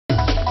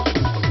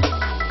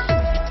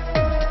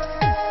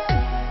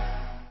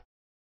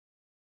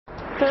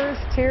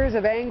First, tears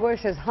of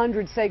anguish as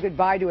hundreds say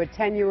goodbye to a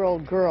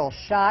 10-year-old girl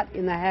shot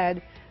in the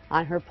head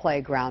on her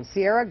playground.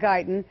 Sierra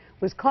Guyton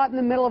was caught in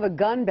the middle of a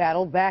gun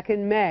battle back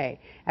in May.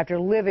 After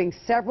living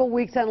several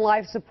weeks on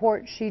life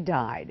support, she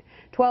died.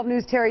 12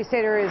 News' Terry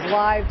Sater is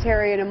live.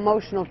 Terry, an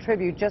emotional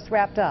tribute just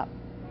wrapped up.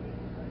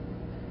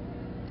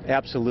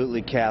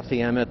 Absolutely,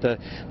 Kathy. I'm at the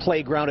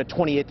playground at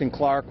 28th and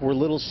Clark where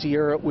little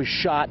Sierra was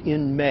shot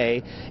in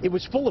May. It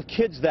was full of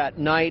kids that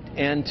night,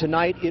 and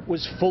tonight it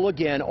was full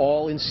again,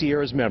 all in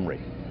Sierra's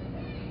memory.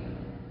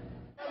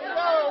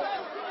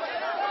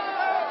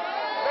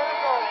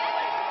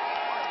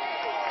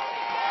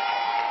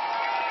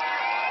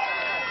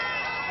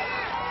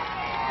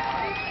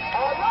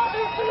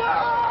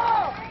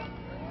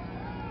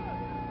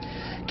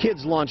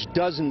 Kids launched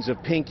dozens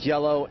of pink,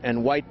 yellow,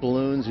 and white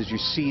balloons, as you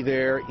see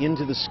there,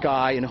 into the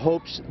sky in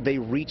hopes they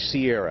reach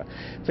Sierra.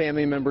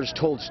 Family members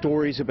told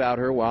stories about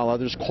her while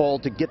others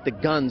called to get the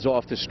guns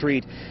off the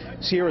street.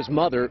 Sierra's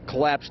mother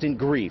collapsed in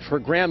grief. Her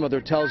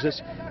grandmother tells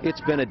us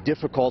it's been a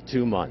difficult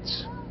 2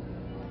 months.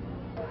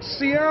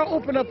 Sierra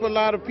opened up a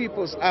lot of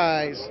people's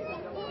eyes,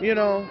 you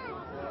know,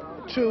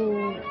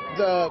 to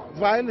the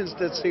violence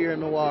that's here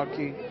in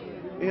Milwaukee.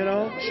 You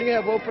know, she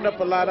have opened up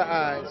a lot of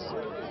eyes,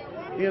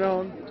 you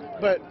know.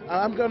 But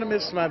I'm going to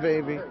miss my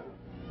baby.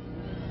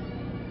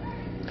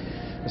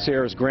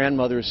 Sierra's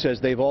grandmother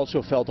says they've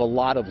also felt a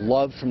lot of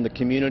love from the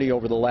community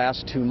over the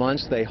last 2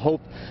 months. They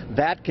hope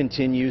that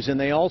continues, and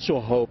they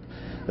also hope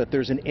that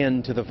there's an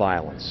end to the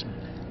violence.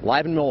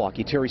 Live in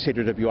Milwaukee, Terry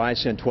Sater,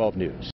 WISN 12 News.